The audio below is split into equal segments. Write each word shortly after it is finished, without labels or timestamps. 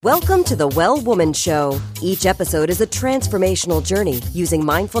Welcome to the Well Woman Show. Each episode is a transformational journey using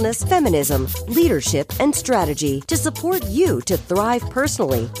mindfulness, feminism, leadership, and strategy to support you to thrive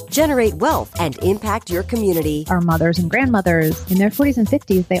personally, generate wealth, and impact your community. Our mothers and grandmothers in their 40s and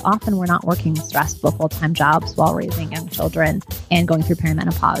 50s, they often were not working stressful full-time jobs while raising young children and going through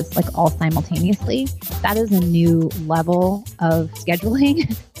perimenopause, like all simultaneously. That is a new level of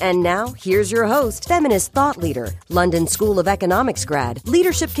scheduling. And now, here's your host, feminist thought leader, London School of Economics grad,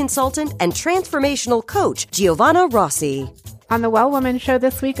 leadership consultant, and transformational coach, Giovanna Rossi. On the Well Woman Show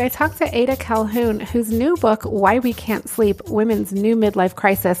this week, I talked to Ada Calhoun, whose new book, Why We Can't Sleep, Women's New Midlife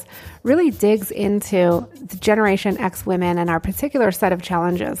Crisis, really digs into the Generation X women and our particular set of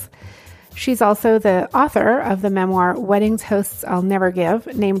challenges. She's also the author of the memoir, Wedding Toasts I'll Never Give,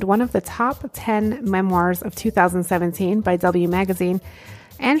 named one of the top 10 memoirs of 2017 by W Magazine.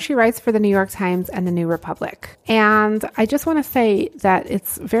 And she writes for the New York Times and the New Republic. And I just want to say that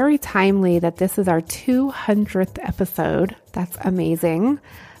it's very timely that this is our 200th episode. That's amazing.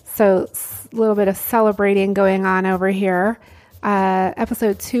 So a little bit of celebrating going on over here.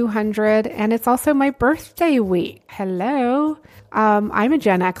 Episode 200, and it's also my birthday week. Hello. I'm a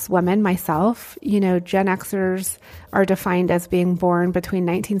Gen X woman myself. You know, Gen Xers are defined as being born between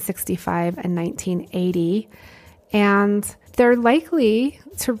 1965 and 1980. And they're likely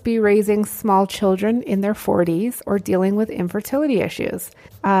to be raising small children in their 40s or dealing with infertility issues.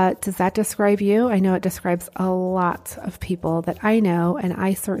 Does that describe you? I know it describes a lot of people that I know, and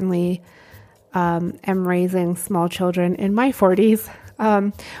I certainly am raising small children in my 40s.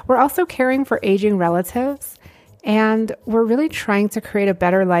 We're also caring for aging relatives, and we're really trying to create a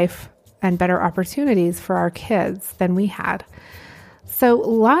better life and better opportunities for our kids than we had. So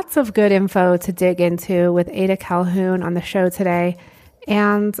lots of good info to dig into with Ada Calhoun on the show today.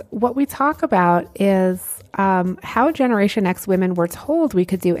 And what we talk about is how Generation X women were told we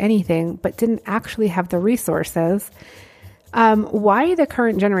could do anything, but didn't actually have the resources. Why the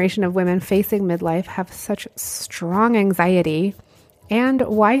current generation of women facing midlife have such strong anxiety, and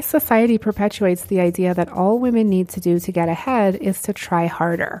why society perpetuates the idea that all women need to do to get ahead is to try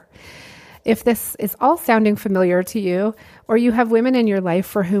harder. If this is all sounding familiar to you, or you have women in your life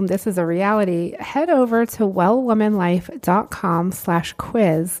for whom this is a reality, head over to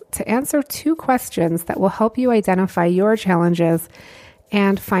wellwomanlife.com/quiz to answer 2 questions that will help you identify your challenges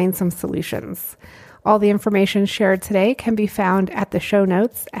and find some solutions. All the information shared today can be found at the show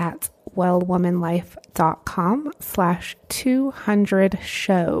notes at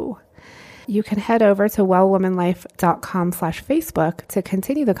wellwomanlife.com/200show. You can head over to wellwomanlife.com/Facebook to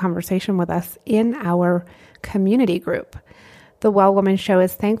continue the conversation with us in our community group. The Well Woman Show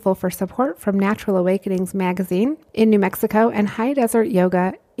is thankful for support from Natural Awakenings magazine in New Mexico and High Desert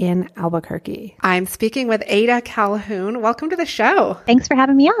Yoga in Albuquerque. I'm speaking with Ada Calhoun. Welcome to the show. Thanks for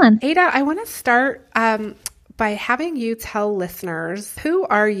having me on. Ada, I want to start by having you tell listeners, who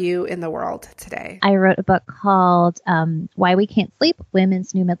are you in the world today? I wrote a book called Why We Can't Sleep,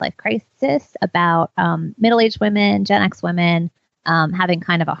 Women's New Midlife Crisis, about middle-aged women, Gen X women, having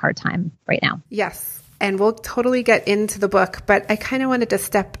kind of a hard time right now. Yes, and we'll totally get into the book, but I kind of wanted to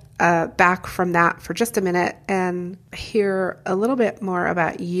step back from that for just a minute and hear a little bit more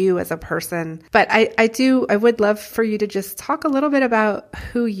about you as a person. But I would love for you to just talk a little bit about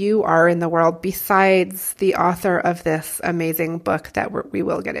who you are in the world besides the author of this amazing book that we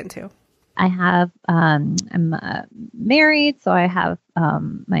will get into. I have, I'm married, so I have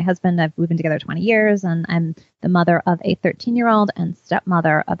my husband. We've been together 20 years, and I'm the mother of a 13-year-old and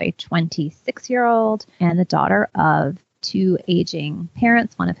stepmother of a 26-year-old and the daughter of 2 aging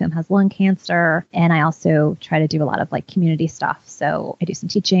parents, one of whom has lung cancer. And I also try to do a lot of community stuff. So I do some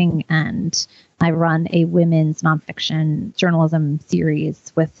teaching, and I run a women's nonfiction journalism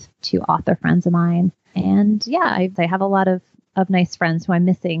series with 2 author friends of mine. And yeah, I have a lot of nice friends who I'm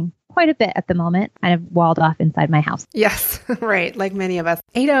missing quite a bit at the moment. Kind of walled off inside my house. Yes, right. Like many of us.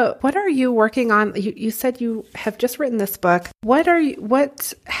 Ada, what are you working on? You said you have just written this book. How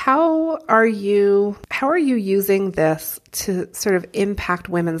are you using this to sort of impact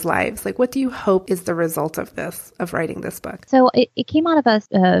women's lives? Like, what do you hope is the result of writing this book? So it came out of a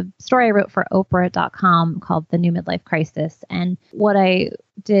story I wrote for Oprah.com called The New Midlife Crisis. And what I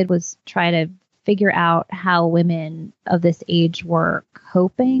did was try to figure out how women of this age were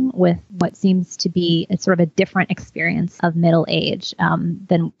coping with what seems to be a sort of a different experience of middle age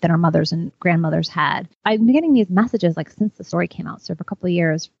than our mothers and grandmothers had. I've been getting these messages since the story came out, so for a couple of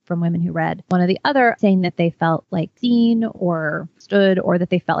years, from women who read one or the other, saying that they felt seen or stood, or that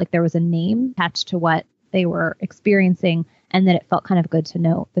they felt like there was a name attached to what they were experiencing. and that it felt kind of good to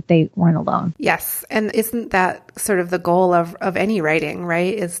know that they weren't alone. Yes. And isn't that sort of the goal of any writing,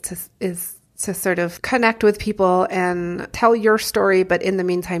 right? Is to sort of connect with people and tell your story, but in the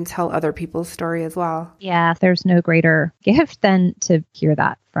meantime, tell other people's story as well. Yeah, there's no greater gift than to hear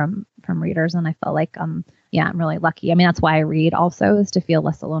that from readers. And I feel like, I'm really lucky. I mean, that's why I read also, is to feel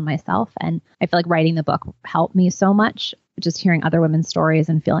less alone myself. And I feel like writing the book helped me so much. Just hearing other women's stories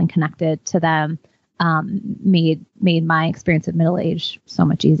and feeling connected to them made my experience of middle age so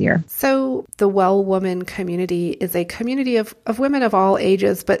much easier. So the Well Woman community is a community of women of all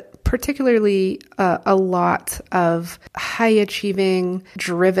ages, but particularly a lot of high achieving,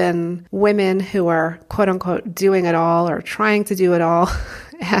 driven women who are quote unquote doing it all or trying to do it all.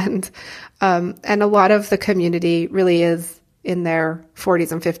 And a lot of the community really is in their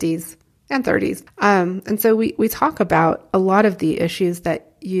 40s and 50s and 30s. And so we talk about a lot of the issues that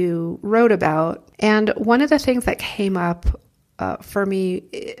you wrote about. And one of the things that came up for me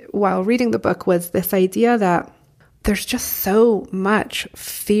while reading the book was this idea that there's just so much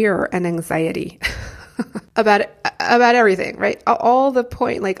fear and anxiety about everything, right?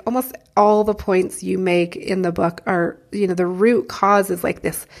 Almost all the points you make in the book are, the root cause is like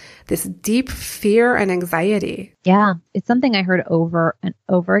this deep fear and anxiety. Yeah, it's something I heard over and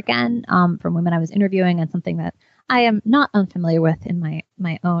over again from women I was interviewing, and something that I am not unfamiliar with in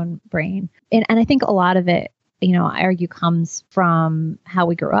my own brain. And I think a lot of it, I argue comes from how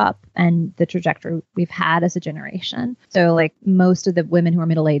we grew up and the trajectory we've had as a generation. So like most of the women who are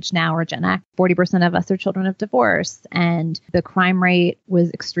middle-aged now are Gen X. 40% of us are children of divorce. And the crime rate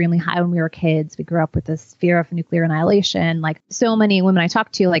was extremely high when we were kids. We grew up with this fear of nuclear annihilation. Like so many women I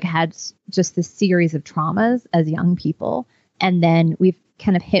talked to had just this series of traumas as young people. And then we've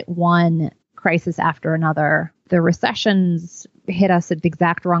kind of hit one crisis after another. The recessions hit us at the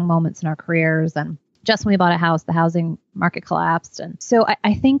exact wrong moments in our careers. And just when we bought a house, the housing market collapsed. And so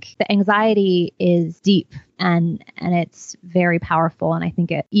I think the anxiety is deep and it's very powerful. And I think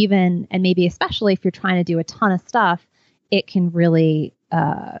it even, and maybe especially if you're trying to do a ton of stuff, it can really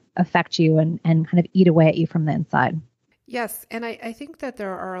affect you and kind of eat away at you from the inside. Yes. And I think that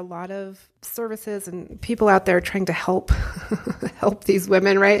there are a lot of services and people out there trying to help these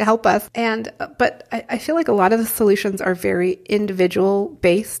women, right? Help us. But I feel like a lot of the solutions are very individual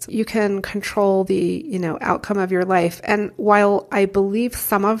based. You can control the, outcome of your life. And while I believe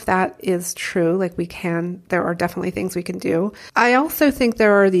some of that is true, there are definitely things we can do. I also think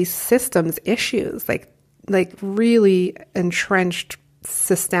there are these systems issues, like really entrenched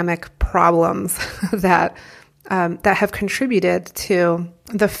systemic problems that have contributed to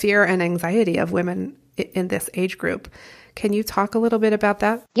the fear and anxiety of women in this age group. Can you talk a little bit about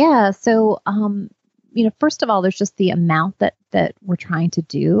that? Yeah. So, first of all, there's just the amount that we're trying to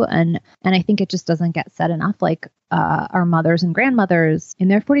do. And I think it just doesn't get said enough. Our mothers and grandmothers in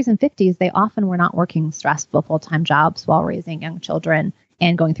their 40s and 50s, they often were not working stressful full-time jobs while raising young children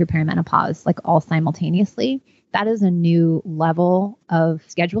and going through perimenopause, all simultaneously. That is a new level of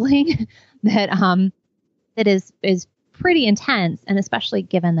scheduling that is pretty intense, and especially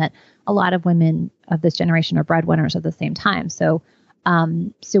given that a lot of women of this generation are breadwinners at the same time. So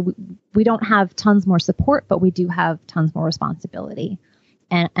we don't have tons more support, but we do have tons more responsibility.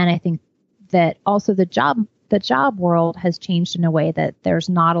 And I think that also the job world has changed in a way that there's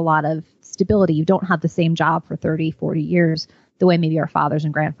not a lot of stability. You don't have the same job for 30, 40 years the way maybe our fathers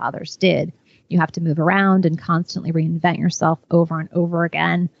and grandfathers did. You have to move around and constantly reinvent yourself over and over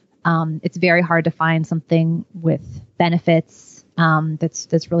again. It's very hard to find something with benefits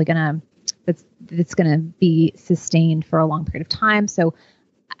that's really gonna be sustained for a long period of time. So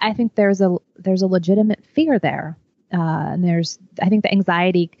I think there's a legitimate fear there, and I think the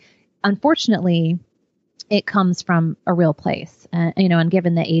anxiety, unfortunately, it comes from a real place. And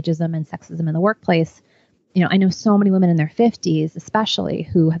given the ageism and sexism in the workplace, I know so many women in their 50s, especially,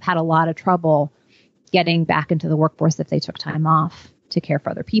 who have had a lot of trouble getting back into the workforce if they took time off to care for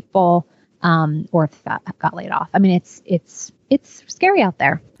other people, or if that got laid off. I mean, it's scary out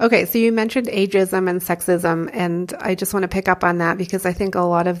there. Okay, so you mentioned ageism and sexism, and I just want to pick up on that because I think a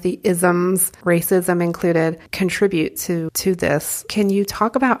lot of the isms, racism included, contribute to this. Can you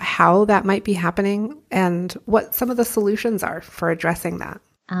talk about how that might be happening and what some of the solutions are for addressing that?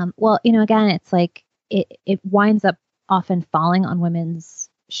 Well, again, it's like it winds up often falling on women's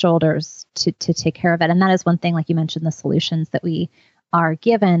shoulders to take care of it. And that is one thing, like you mentioned, the solutions that we are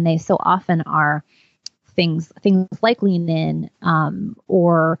given, they so often are things like Lean In,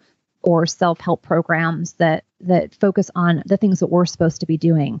 or self-help programs that focus on the things that we're supposed to be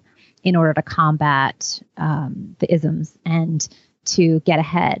doing in order to combat the isms and to get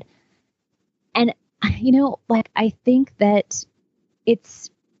ahead. And like I think that it's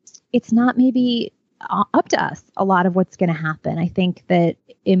not maybe up to us a lot of what's going to happen. I think that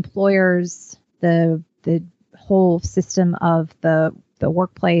employers, the whole system of the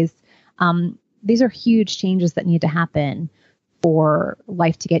workplace, these are huge changes that need to happen for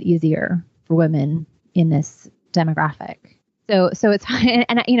life to get easier for women in this demographic. So it's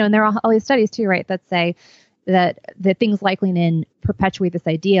and there are all these studies too, right, that say that things like lean in perpetuate this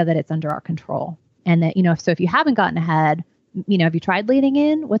idea that it's under our control, and that if you haven't gotten ahead, have you tried leaning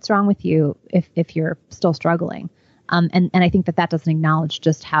in? What's wrong with you if you're still struggling? And I think that doesn't acknowledge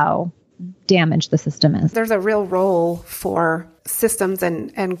just how damaged the system is. There's a real role for systems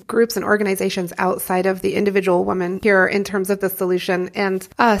and groups and organizations outside of the individual woman here in terms of the solution. And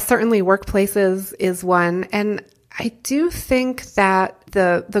certainly workplaces is one. And I do think that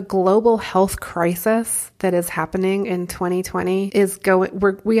the global health crisis that is happening in 2020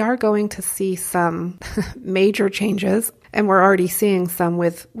 we are going to see some major changes. And we're already seeing some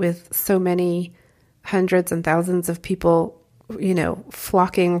with so many hundreds and thousands of people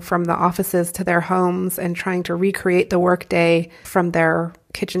flocking from the offices to their homes and trying to recreate the workday from their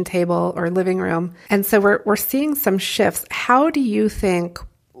kitchen table or living room. And so we're seeing some shifts. How do you think,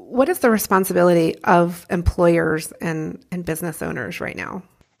 what is the responsibility of employers and business owners right now?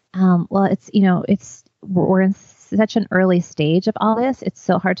 Well, we're in such an early stage of all this. It's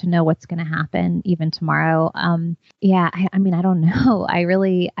so hard to know what's going to happen even tomorrow. I don't know.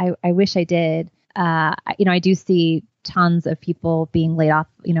 I wish I did. I do see tons of people being laid off,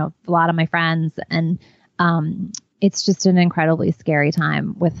 a lot of my friends. And it's just an incredibly scary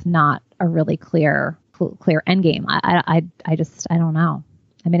time with not a really clear end game. I don't know.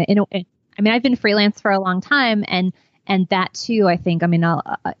 I've been freelance for a long time, and that too, I think,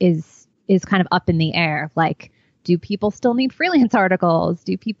 is kind of up in the air. Like, do people still need freelance articles?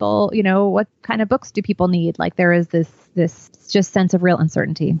 Do people, what kind of books do people need? Like, there is this just sense of real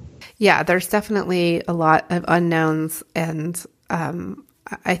uncertainty. Yeah, there's definitely a lot of unknowns, and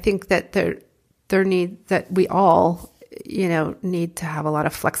I think that that we all, need to have a lot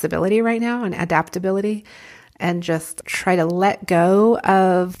of flexibility right now and adaptability, and just try to let go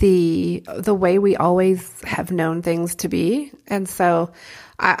of the way we always have known things to be. And so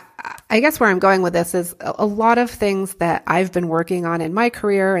I guess where I'm going with this is a lot of things that I've been working on in my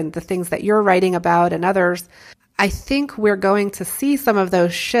career and the things that you're writing about and others, I think we're going to see some of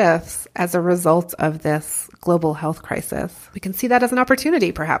those shifts as a result of this global health crisis. We can see that as an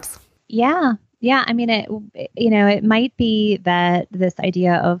opportunity, perhaps. Yeah. It might be that this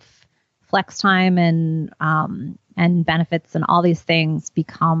idea of flex time and benefits and all these things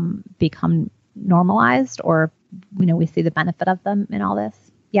become normalized, or we see the benefit of them in all this.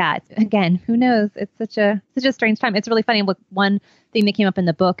 Yeah, again, who knows? It's such a strange time. It's really funny. One thing that came up in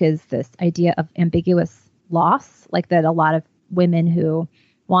the book is this idea of ambiguous loss, like that a lot of women who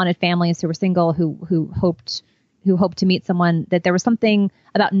wanted families, who were single, who hoped to meet someone, that there was something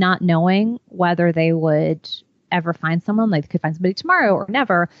about not knowing whether they would ever find someone, like they could find somebody tomorrow or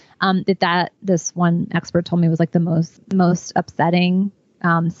never. That this one expert told me was like the most upsetting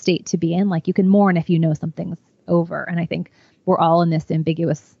state to be in. Like, you can mourn if you know something's over, and I think we're all in this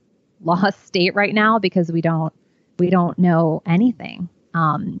ambiguous loss state right now because we don't know anything,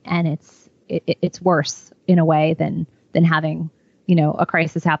 and it's worse in a way than having a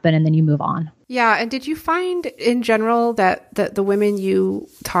crisis happen and then you move on. Yeah. And did you find in general that the women you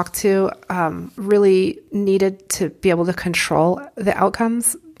talked to really needed to be able to control the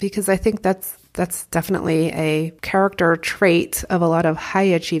outcomes? Because I think that's definitely a character trait of a lot of high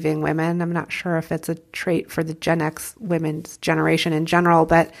achieving women. I'm not sure if it's a trait for the GenX women's generation in general,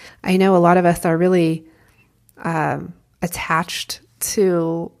 but I know a lot of us are really attached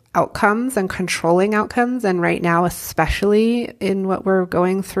to outcomes and controlling outcomes. And right now, especially in what we're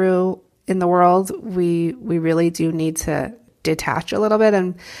going through in the world, we really do need to detach a little bit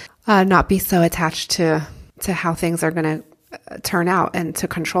and not be so attached to how things are going to turn out and to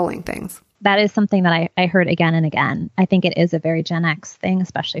controlling things. That is something that I heard again and again. I think it is a very Gen X thing,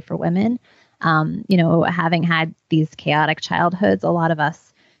 especially for women. Having had these chaotic childhoods, a lot of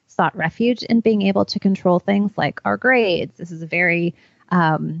us sought refuge in being able to control things like our grades. This is a very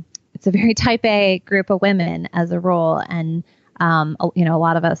type A group of women as a rule. And, a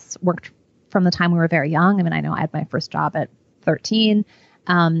lot of us worked from the time we were very young. I know I had my first job at 13,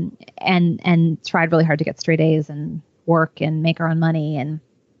 and tried really hard to get straight A's and work and make our own money. And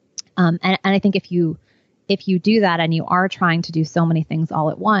I think if you do that and you are trying to do so many things all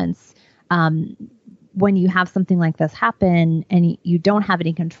at once, when you have something like this happen and you don't have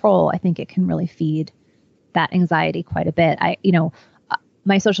any control, I think it can really feed that anxiety quite a bit.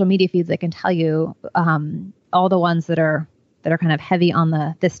 my social media feeds, I can tell you, all the ones that are kind of heavy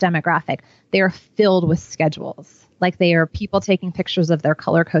on this demographic, they are filled with schedules. Like they are people taking pictures of their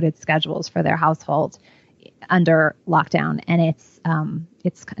color-coded schedules for their household under lockdown, and it's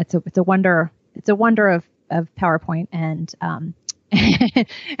a wonder. It's a wonder of PowerPoint and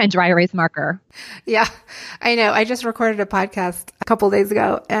and dry erase marker. Yeah, I know. I just recorded a podcast a couple of days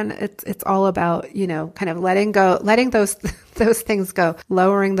ago, and it's all about, kind of letting those things go,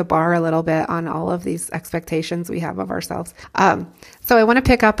 lowering the bar a little bit on all of these expectations we have of ourselves. So I want to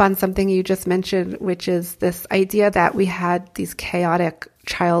pick up on something you just mentioned, which is this idea that we had these chaotic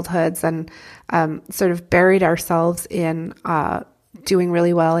childhoods and sort of buried ourselves in doing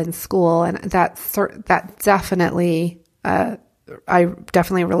really well in school, and that definitely. I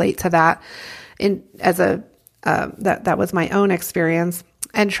definitely relate to that that was my own experience,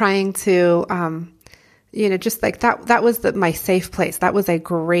 and trying to, just like that was my safe place. That was a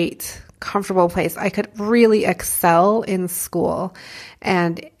great, comfortable place. I could really excel in school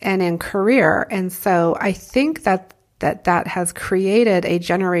and in career. And so I think that has created a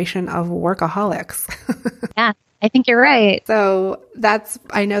generation of workaholics. Yeah, I think you're right. So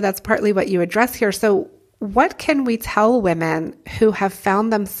I know that's partly what you address here. So what can we tell women who have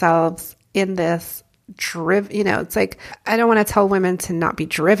found themselves in this it's like, I don't want to tell women to not be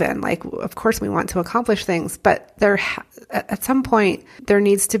driven. Like, of course we want to accomplish things, but at some point there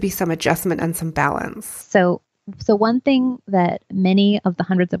needs to be some adjustment and some balance. So one thing that many of the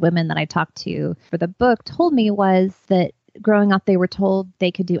hundreds of women that I talked to for the book told me was that growing up, they were told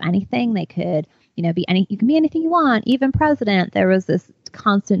they could do anything. They could, you can be anything you want, even president. There was this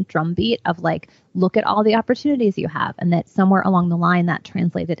constant drumbeat of like, look at all the opportunities you have. And that somewhere along the line that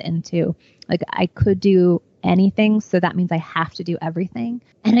translated into like, I could do anything. So that means I have to do everything.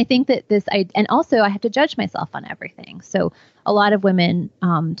 And I think that and also I have to judge myself on everything. So a lot of women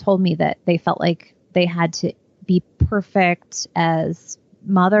told me that they felt like they had to be perfect as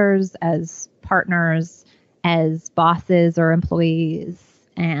mothers, as partners, as bosses or employees.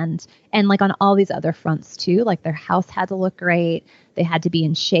 And like on all these other fronts too, like their house had to look great. They had to be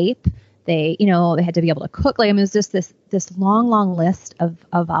in shape. They had to be able to cook. Like, I mean, it was just this long list of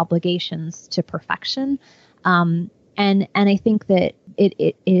obligations to perfection. And I think that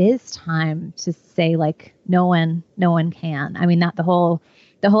it is time to say like, no one can. I mean, that the whole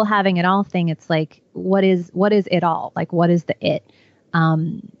having it all thing, it's like, what is it all? Like, what is the it?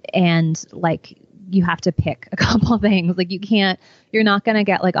 And like, you have to pick a couple of things. Like you're not going to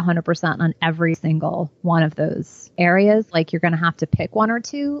get like 100% on every single one of those areas. Like you're going to have to pick one or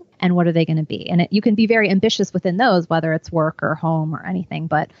two, and what are they going to be? And you can be very ambitious within those, whether it's work or home or anything,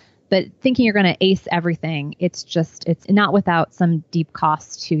 but thinking you're going to ace everything, it's not without some deep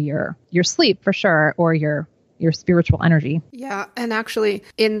cost to your sleep for sure, or your spiritual energy. Yeah. And actually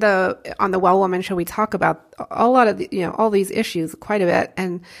on the Well Woman show, we talk about a lot of all these issues quite a bit.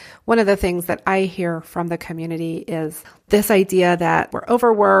 And one of the things that I hear from the community is this idea that we're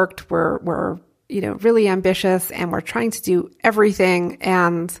overworked, we're really ambitious, and we're trying to do everything.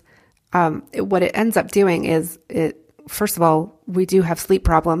 And what it ends up doing is first of all, we do have sleep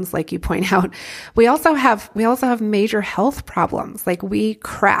problems, like you point out. We also have major health problems. Like we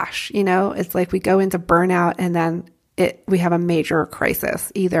crash, it's like we go into burnout, and then we have a major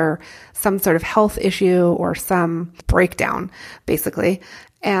crisis, either some sort of health issue or some breakdown, basically.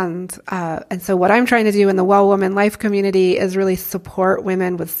 And so what I'm trying to do in the Well Woman Life community is really support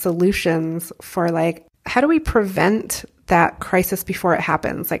women with solutions for like, how do we prevent that crisis before it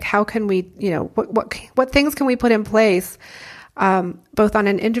happens? Like, how can we, what things can we put in place, both on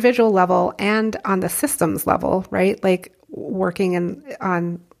an individual level and on the systems level, right? Like working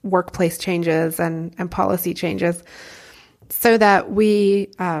on workplace changes and policy changes, so that we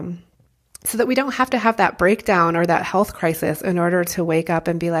don't have to have that breakdown or that health crisis in order to wake up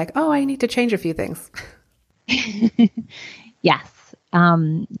and be like, oh, I need to change a few things. Yes.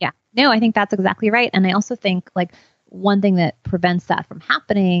 Yeah. No, I think that's exactly right. And I also think like one thing that prevents that from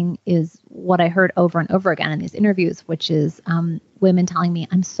happening is what I heard over and over again in these interviews, which is women telling me,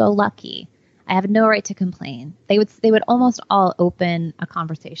 I'm so lucky. I have no right to complain. They would almost all open a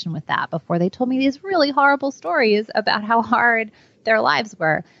conversation with that before they told me these really horrible stories about how hard their lives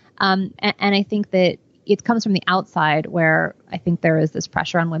were. And I think that it comes from the outside, where I think there is this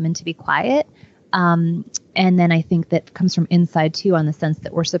pressure on women to be quiet. And then I think that comes from inside too, on the sense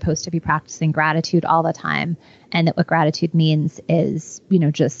that we're supposed to be practicing gratitude all the time. And that what gratitude means is,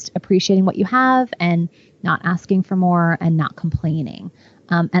 just appreciating what you have and not asking for more and not complaining.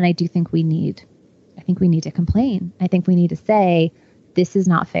 And I do think we need to complain. I think we need to say, this is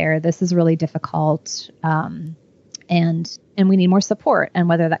not fair. This is really difficult. And And we need more support. And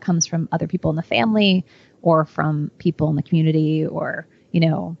whether that comes from other people in the family or from people in the community or,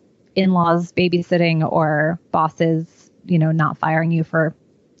 in-laws babysitting or bosses, not firing you for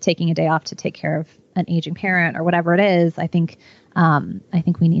taking a day off to take care of an aging parent or whatever it is, I think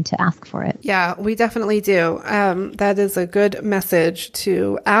we need to ask for it. Yeah, we definitely do. That is a good message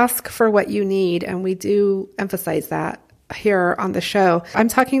to ask for what you need. And we do emphasize that here on the show. I'm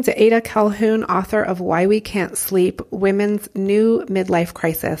talking to Ada Calhoun, author of Why We Can't Sleep, Women's New Midlife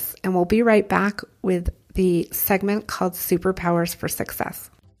Crisis. And we'll be right back with the segment called Superpowers for Success.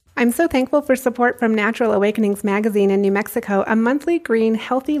 I'm so thankful for support from Natural Awakenings magazine in New Mexico, a monthly green,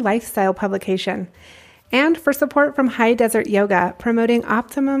 healthy lifestyle publication, and for support from High Desert Yoga, promoting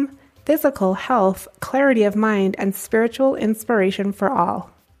optimum physical health, clarity of mind, and spiritual inspiration for all.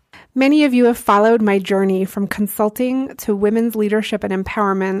 Many of you have followed my journey from consulting to women's leadership and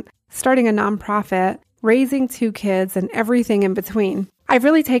empowerment, starting a nonprofit, raising 2 kids, and everything in between. I've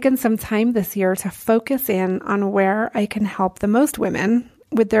really taken some time this year to focus in on where I can help the most women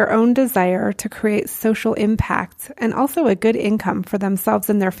with their own desire to create social impact and also a good income for themselves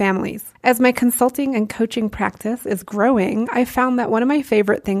and their families. As my consulting and coaching practice is growing, I found that one of my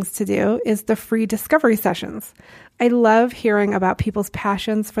favorite things to do is the free discovery sessions. I love hearing about people's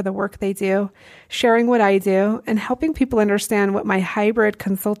passions for the work they do, sharing what I do, and helping people understand what my hybrid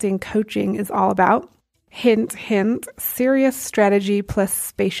consulting coaching is all about. Hint, hint, serious strategy plus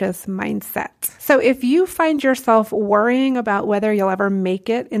spacious mindset. So if you find yourself worrying about whether you'll ever make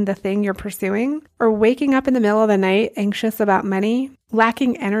it in the thing you're pursuing, or waking up in the middle of the night anxious about money,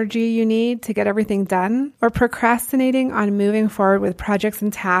 lacking energy you need to get everything done, or procrastinating on moving forward with projects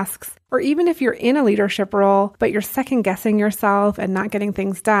and tasks, or even if you're in a leadership role, but you're second-guessing yourself and not getting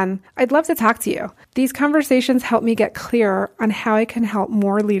things done, I'd love to talk to you. These conversations help me get clear on how I can help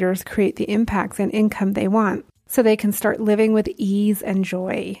more leaders create the impact and income they want so they can start living with ease and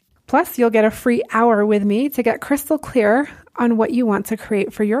joy. Plus, you'll get a free hour with me to get crystal clear on what you want to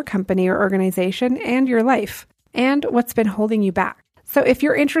create for your company or organization and your life, and what's been holding you back. So if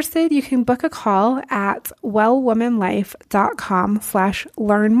you're interested, you can book a call at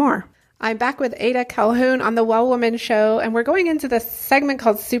wellwomanlife.com/learn more. I'm back with Ada Calhoun on the Well Woman Show, and we're going into this segment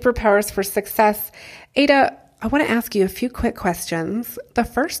called Superpowers for Success. Ada, I want to ask you a few quick questions. The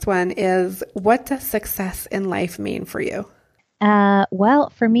first one is, what does success in life mean for you?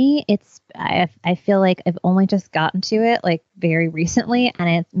 Well, for me, I feel like I've only just gotten to it like very recently, and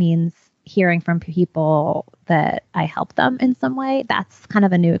it means hearing from people that I help them in some way. That's kind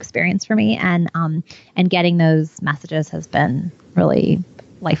of a new experience for me, and getting those messages has been really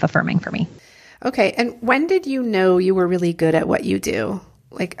life affirming for me. Okay. And when did you know you were really good at what you do?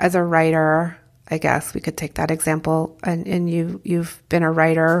 Like as a writer, I guess we could take that example, and you've been a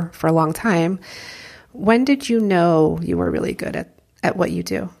writer for a long time. When did you know you were really good at what you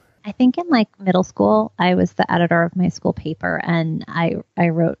do? I think in like middle school, I was the editor of my school paper, and I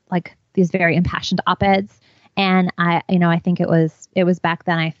wrote like these very impassioned op-eds. And I think it was back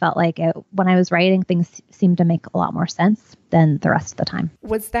then I felt like when I was writing, things seemed to make a lot more sense than the rest of the time.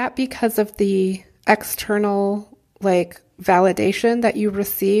 Was that because of the external like validation that you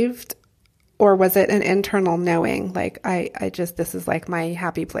received, or was it an internal knowing? Like this is like my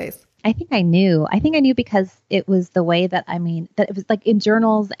happy place. I think I knew because it was the way that it was like in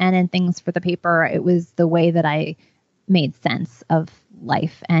journals and in things for the paper. It was the way that I made sense of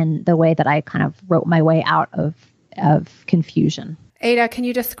life and the way that I kind of wrote my way out of confusion. Ada, can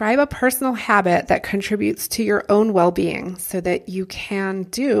you describe a personal habit that contributes to your own well-being so that you can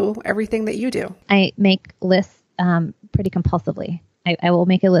do everything that you do? I make lists pretty compulsively. I will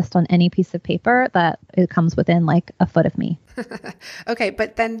make a list on any piece of paper that it comes within like a foot of me. Okay,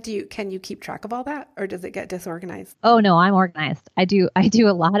 but then can you keep track of all that, or does it get disorganized? Oh no, I'm organized. I do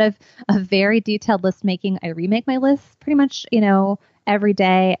a lot of very detailed list making. I remake my lists pretty much, every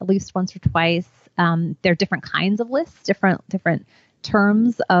day, at least once or twice. There are different kinds of lists, different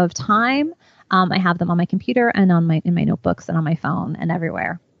terms of time. I have them on my computer and in my notebooks and on my phone and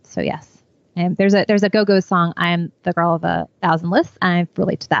everywhere. So yes. And there's a Go-Go song, I'm the girl of 1,000 lists, and I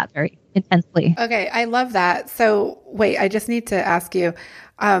relate to that very intensely. Okay, I love that. So wait, I just need to ask you,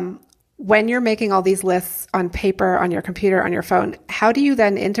 when you're making all these lists on paper, on your computer, on your phone, how do you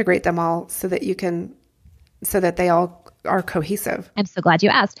then integrate them all so that they all are cohesive? I'm so glad you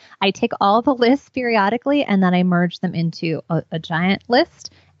asked. I take all the lists periodically, and then I merge them into a giant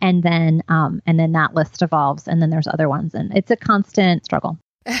list, and then that list evolves, and then there's other ones, and it's a constant struggle.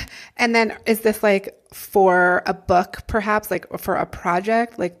 And then is this like for a book, perhaps like for a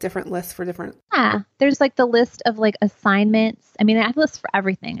project, like different lists for different? Yeah, there's like the list of like assignments. I mean, I have lists for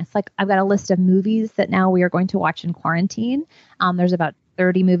everything. It's like I've got a list of movies that now we are going to watch in quarantine. There's about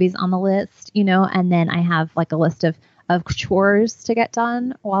 30 movies on the list, and then I have like a list of chores to get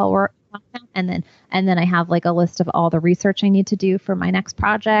done while we're and then I have like a list of all the research I need to do for my next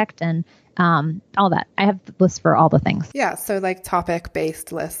project and all that. I have lists for all the things. Yeah, so like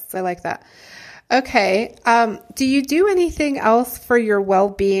topic-based lists. I like that. Okay. Do you do anything else for your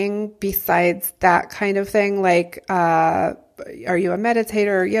well-being besides that kind of thing? Like, are you a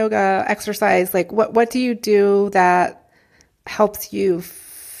meditator, yoga, exercise? Like, what do you do that helps you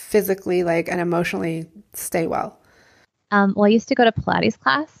physically, like, and emotionally stay well? Well, I used to go to Pilates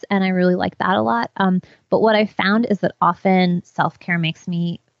class and I really like that a lot. But what I found is that often self-care makes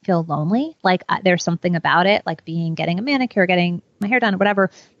me feel lonely. Like there's something about it, like getting a manicure, getting my hair done, or whatever,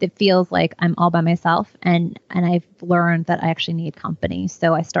 that feels like I'm all by myself. And I've learned that I actually need company.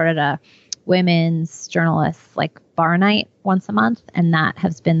 So I started a women's journalists like bar night once a month. And that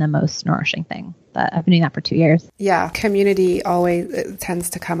has been the most nourishing thing. I've been doing that for 2 years. Yeah. Community always tends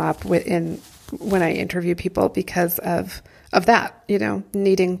to come up when I interview people because of that,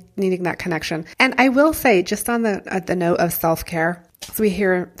 needing that connection. And I will say, just on the note of self-care, so we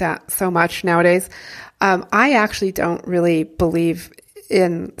hear that so much nowadays. I actually don't really believe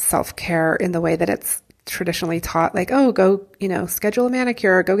in self-care in the way that it's traditionally taught, like, oh, go, schedule a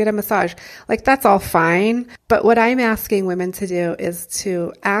manicure, go get a massage. Like, that's all fine. But what I'm asking women to do is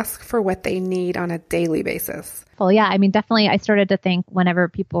to ask for what they need on a daily basis. Well, yeah, I mean, definitely I started to think whenever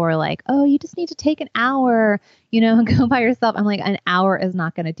people were like, oh, you just need to take an hour, and go by yourself. I'm like, an hour is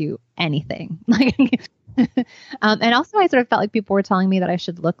not going to do anything. Like, and also I sort of felt like people were telling me that I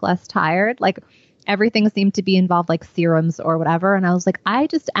should look less tired. Like everything seemed to be involved, like serums or whatever. And I was like, I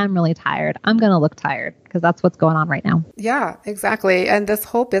just am really tired. I'm going to look tired because that's what's going on right now. Yeah, exactly. And this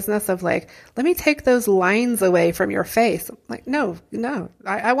whole business of like, let me take those lines away from your face. I'm like, no,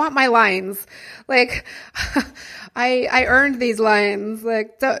 I want my lines. Like I earned these lines.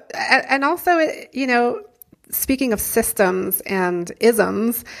 Like, and also, speaking of systems and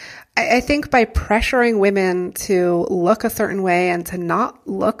isms, I think by pressuring women to look a certain way and to not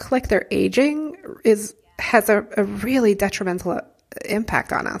look like they're aging has a really detrimental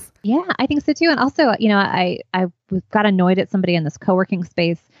impact on us. Yeah, I think so too. And also, I got annoyed at somebody in this co-working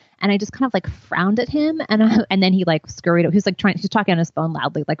space and I just kind of like frowned at him and then he like scurried. He was like he's talking on his phone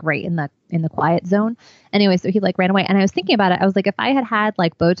loudly, like right in the quiet zone. Anyway, so he like ran away and I was thinking about it. I was like, if I had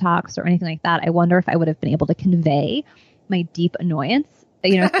like Botox or anything like that, I wonder if I would have been able to convey my deep annoyance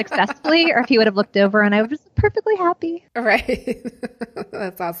successfully, or if he would have looked over and I was just perfectly happy. Right.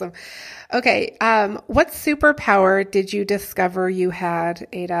 That's awesome. Okay. What superpower did you discover you had,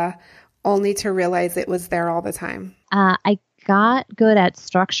 Ada, only to realize it was there all the time? I got good at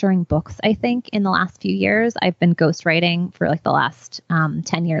structuring books, I think, in the last few years. I've been ghostwriting for like the last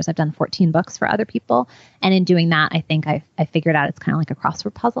 10 years. I've done 14 books for other people. And in doing that, I think I figured out it's kind of like a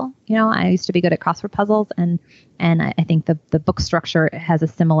crossword puzzle. I used to be good at crossword puzzles and I think the book structure has a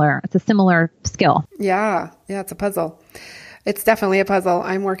similar skill. Yeah, it's a puzzle. It's definitely a puzzle.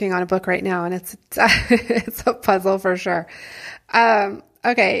 I'm working on a book right now and it's a puzzle for sure.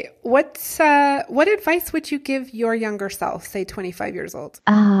 Okay. What advice would you give your younger self, say 25 years old?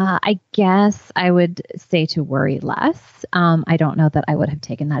 I guess I would say to worry less. I don't know that I would have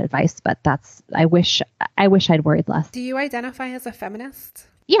taken that advice, but I wish I'd worried less. Do you identify as a feminist?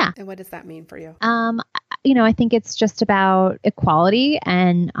 Yeah. And what does that mean for you? I think it's just about equality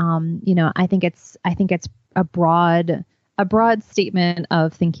and, I think it's a broad statement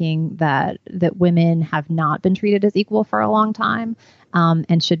of thinking that women have not been treated as equal for a long time,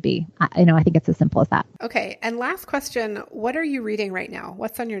 and should be. I think it's as simple as that. Okay. And last question, what are you reading right now?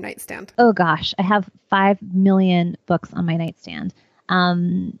 What's on your nightstand? Oh gosh, I have 5 million books on my nightstand.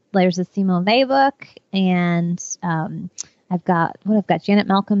 There's a Simone Weil book and, I've got Janet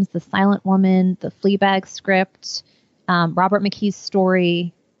Malcolm's The Silent Woman, the Fleabag script, Robert McKee's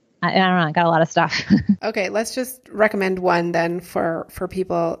story. I don't know. I got a lot of stuff. Okay. Let's just recommend one then for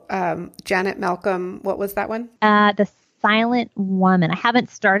people. Janet Malcolm. What was that one? The Silent Woman. I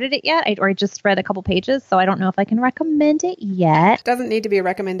haven't started it yet. I just read a couple pages, so I don't know if I can recommend it yet. Doesn't need to be a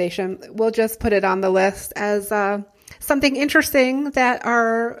recommendation. We'll just put it on the list as something interesting that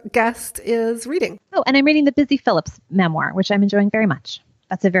our guest is reading. Oh, and I'm reading the Busy Phillips memoir, which I'm enjoying very much.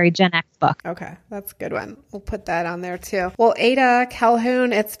 That's a very Gen X book. Okay, that's a good one. We'll put that on there too. Well, Ada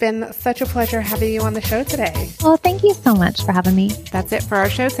Calhoun, it's been such a pleasure having you on the show today. Well, thank you so much for having me. That's it for our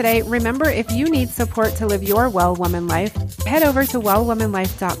show today. Remember, if you need support to live your Well Woman life, head over to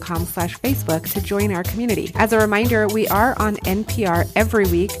wellwomanlife.com/Facebook to join our community. As a reminder, we are on NPR every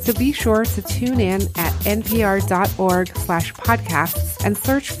week, so be sure to tune in at npr.org/podcasts and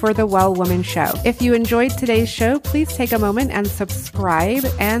search for The Well Woman Show. If you enjoyed today's show, please take a moment and subscribe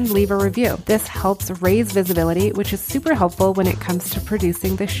and leave a review. This helps raise visibility, which is super helpful when it comes to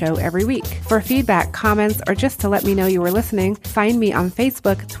producing the show every week. For feedback, comments, or just to let me know you were listening, find me on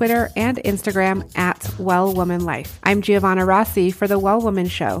Facebook, Twitter, and Instagram at Well Woman Life. I'm Giovanna Rossi for The Well Woman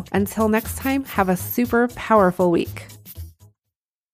Show. Until next time, have a super powerful week.